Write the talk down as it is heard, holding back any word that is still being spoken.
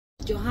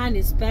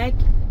Johannesburg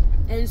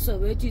and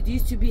Soweto. It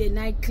used to be a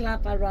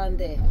nightclub around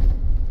there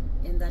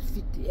in that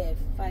 50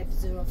 floor.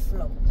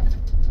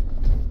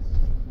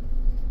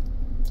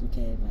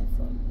 Okay, my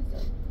phone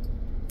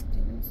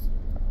is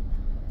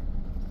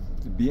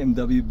the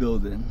BMW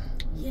building.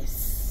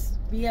 Yes,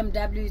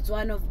 BMW is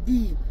one of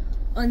the.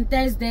 On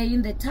Thursday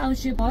in the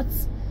township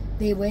spots,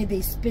 they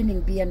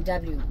spinning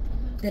BMW.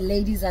 The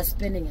ladies are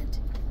spinning it.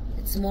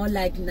 It's more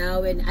like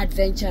now an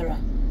adventurer.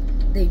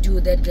 They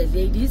do that. The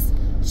ladies.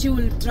 She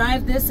will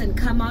drive this and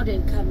come out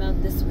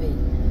this way.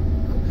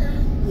 Okay.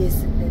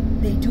 Yes,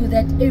 they do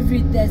that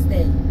every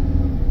Thursday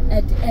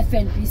at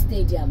FNB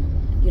Stadium.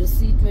 You'll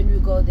see it when we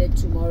go there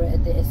tomorrow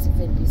at the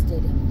FNB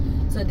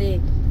Stadium. So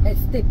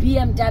it's the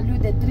BMW,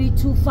 the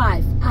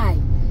 325i.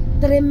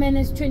 3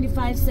 minutes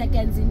 25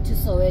 seconds into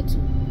Soweto.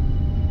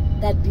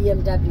 That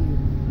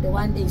BMW, the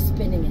one they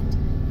spinning it.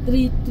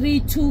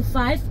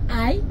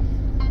 325i.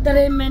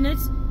 3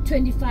 minutes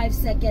 25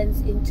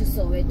 seconds into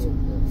Soweto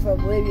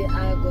from where we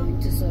are going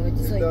to Soweto.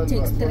 So it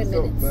takes 3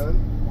 minutes.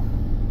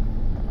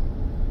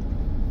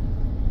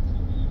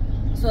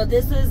 So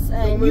this is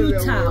a new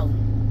town.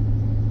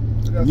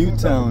 New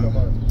town.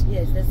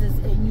 Yes, this is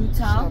a new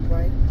town.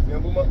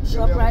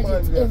 ShopRite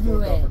is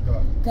everywhere.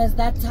 Because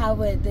that's how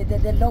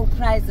the low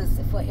prices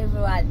for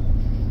everyone.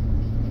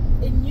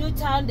 In New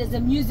Town, there's a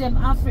Museum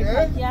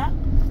Africa here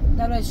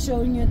that was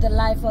showing you the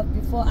life of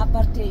before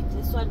apartheid.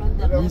 This one on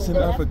the right. Museum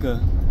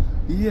Africa.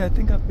 Yeah, I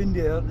think I've been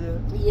there.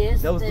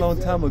 Yes. That was a long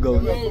time ago.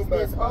 Yes,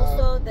 there's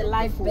also the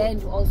live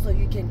band. Also,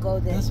 you can go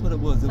there. That's what it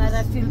was.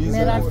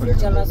 Museum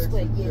Africa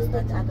Square. Yes,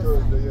 that other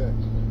side.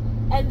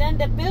 And then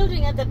the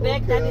building at the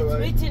back that is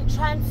written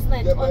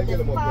Transnet on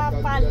the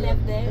far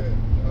left there.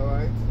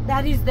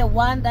 That is the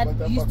one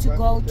that used to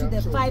go to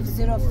the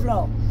 50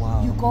 floor.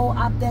 Wow. You go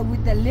up there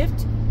with the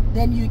lift,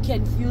 then you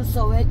can view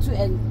Soweto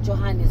and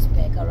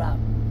Johannesburg around.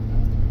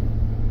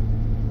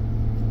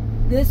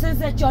 This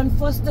is a John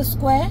Foster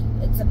Square.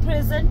 It's a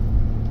prison.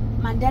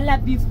 Mandela,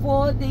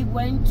 before they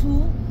went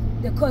to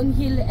the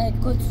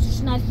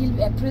Constitutional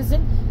Hill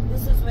prison,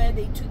 this is where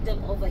they took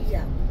them over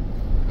here.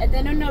 And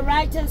then on the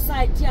right hand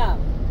side here,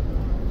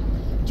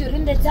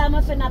 during the time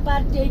of an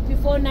apartheid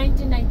before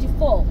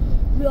 1994,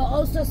 we were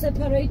also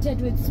separated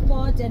with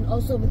sport and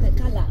also with the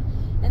color.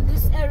 And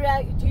this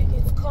area,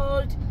 it's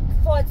called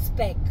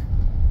Pilanesberg.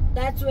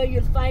 That's where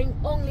you'll find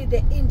only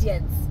the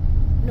Indians.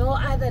 No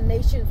other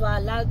nations were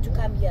allowed to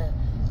come here.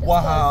 It's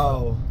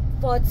wow.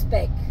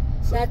 Pilanesberg.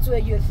 That's where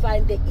you'll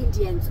find the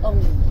Indians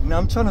only. Now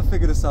I'm trying to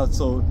figure this out.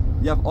 So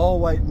you have all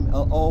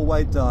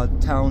white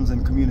towns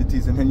and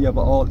communities, and then you have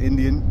all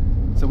Indian.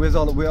 So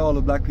where all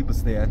the black people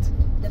stay at?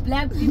 The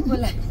black people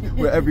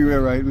we're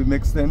everywhere, right? We're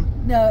mixed in?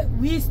 No,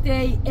 we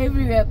stay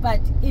everywhere, but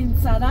in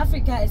South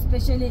Africa,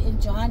 especially in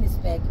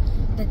Johannesburg,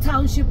 the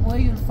township where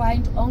you'll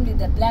find only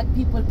the black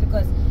people,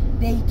 because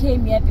they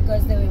came here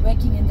because they were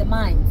working in the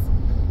mines.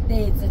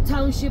 The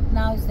township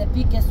now is the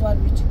biggest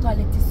one, which you call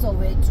it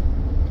Soweto.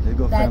 There you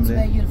go, That's family.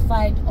 where you'll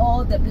find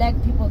all the black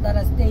people that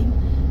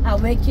are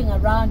working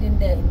around in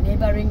the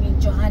neighboring in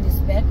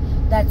Johannesburg.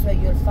 That's where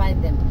you'll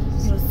find them.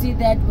 You'll see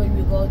that when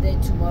we go there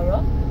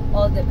tomorrow.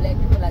 All the black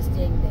people are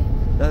staying there.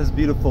 That is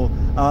beautiful.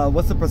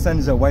 What's the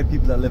percentage of white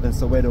people that live in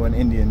Soweto and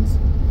Indians?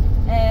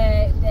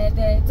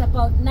 It's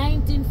about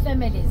 19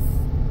 families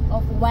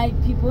of white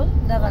people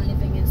that are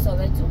living in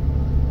Soweto.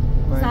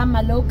 Right. Some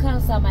are local,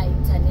 some are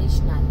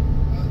international.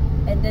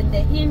 And then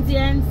the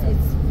Indians,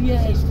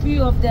 it's a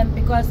few of them,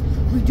 because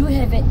we do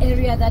have an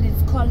area that is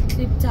called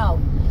Clip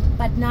Town,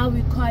 but now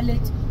we call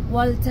it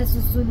Walter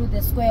Sisulu,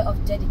 the Square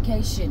of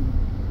Dedication.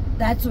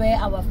 That's where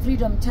our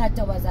Freedom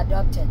Charter was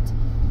adopted.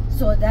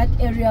 So that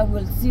area,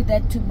 we'll see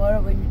that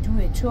tomorrow when we do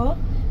a tour.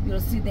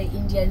 You'll see the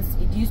Indians.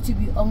 It used to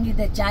be only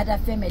the Jada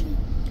family.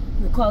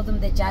 We call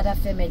them the Jada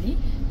family.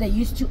 They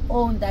used to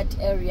own that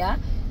area.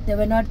 They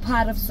were not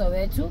part of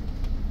Soweto.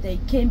 They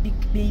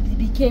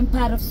became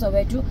part of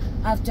Soweto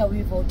after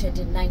we voted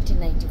in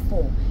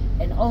 1994.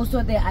 And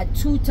also there are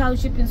 2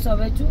 townships in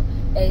Soweto,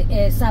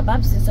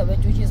 suburbs in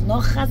Soweto, which is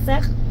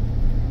Nochasek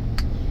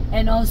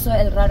and also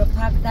El Rado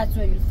Park. That's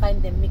where you'll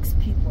find the mixed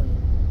people.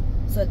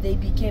 So they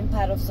became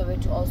part of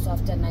Soweto also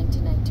after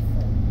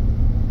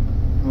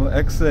 1994. Well,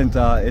 excellent.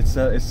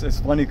 It's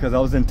funny because I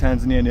was in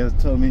Tanzania and they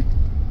told me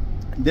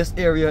this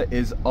area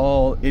is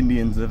all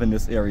Indians live in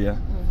this area.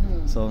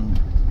 So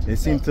they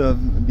seem to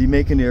be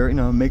making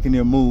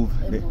their move.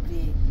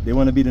 They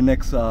want to be the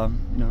next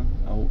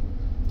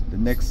the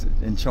next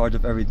in charge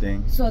of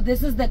everything. So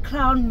this is the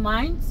Crown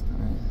Mines.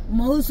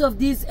 Most of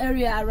this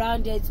area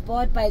around here is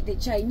bought by the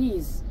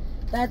Chinese.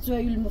 That's where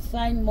you'll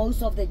find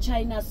most of the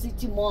China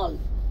City Mall.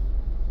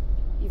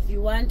 If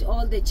you want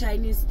all the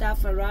Chinese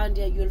stuff around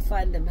here, you'll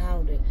find them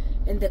out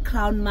in the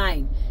Crown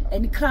Mine.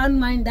 And Crown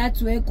Mine,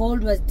 that's where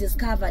gold was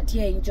discovered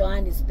here in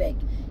Johannesburg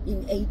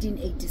in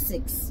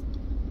 1886.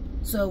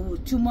 So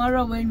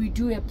tomorrow when we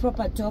do a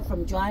proper tour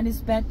from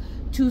Johannesburg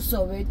to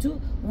Soweto,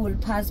 we'll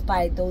pass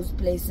by those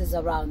places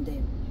around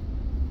there.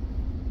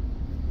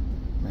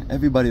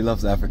 Everybody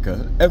loves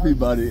Africa.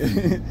 Everybody.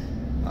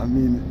 I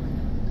mean,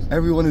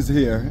 everyone is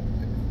here.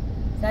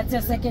 That's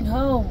your second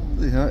home.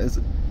 Yeah, it's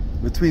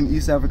between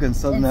East Africa and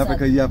Southern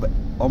Africa. You have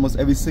almost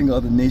every single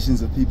other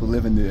nations of people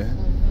living there,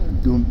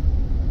 doing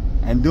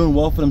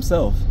well for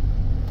themselves.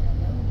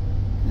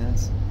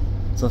 Yes.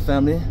 So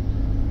family,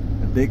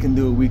 if they can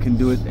do it, we can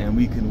do it, and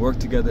we can work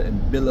together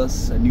and build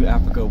us a new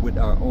Africa with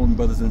our own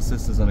brothers and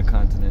sisters on the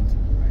continent.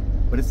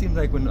 But it seems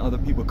like when other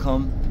people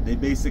come, they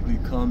basically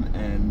come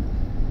and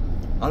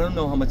I don't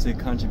know how much they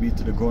contribute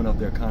to the growing of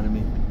their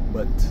economy,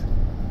 but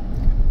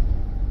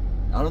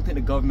I don't think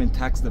the government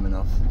taxes them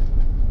enough.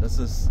 That's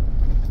just.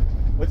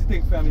 What do you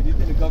think, family? Do you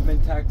think the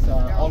government tax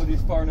all of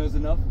these foreigners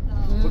enough?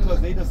 No.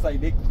 Because they just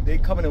like they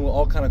coming in with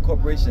all kind of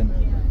corporation.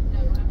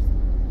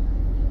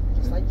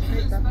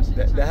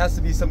 There has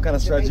to be some kind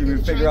of strategy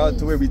we figure out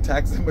to where we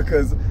tax them,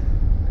 because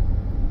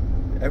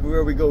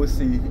everywhere we go we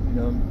see, you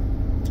know.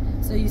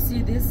 So you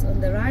see this on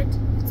the right?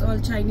 It's all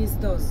Chinese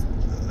stores.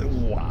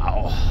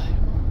 Wow.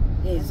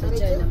 Yes, the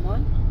China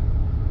Mall.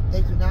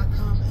 They do not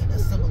come and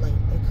assimilate.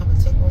 They come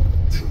and take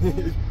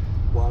over.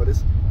 Wow,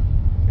 this.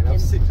 And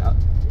I've seen.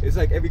 It's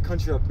like every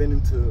country I've been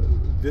into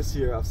this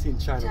year, I've seen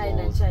China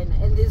malls. China.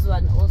 And this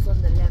one also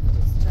on the left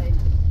is China.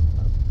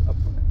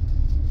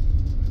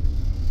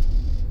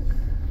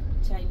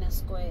 China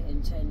Square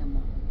and China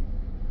Mall.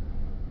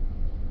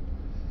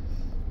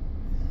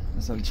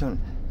 That's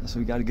what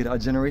we got to get our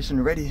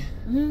generation ready.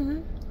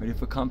 Ready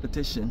for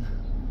competition.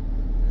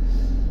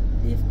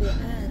 If they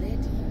are ready.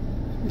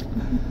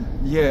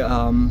 Yeah,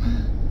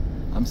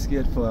 I'm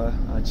scared for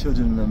our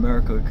children in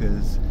America,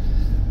 because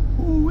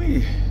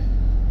ooh-wee.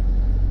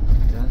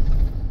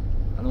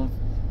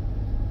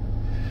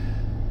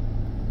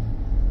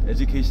 The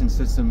education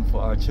system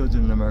for our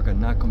children in America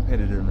not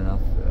competitive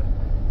enough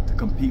to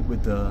compete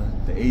with the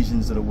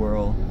Asians of the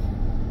world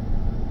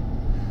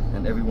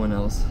and everyone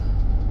else.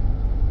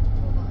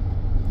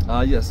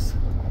 Yes.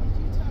 Did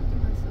you talk to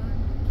my son,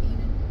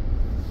 Keenan,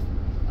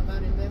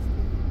 about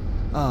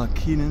investing?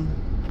 Keenan.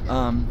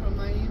 From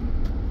Miami?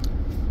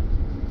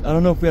 I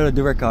don't know if we had a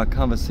direct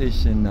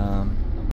conversation.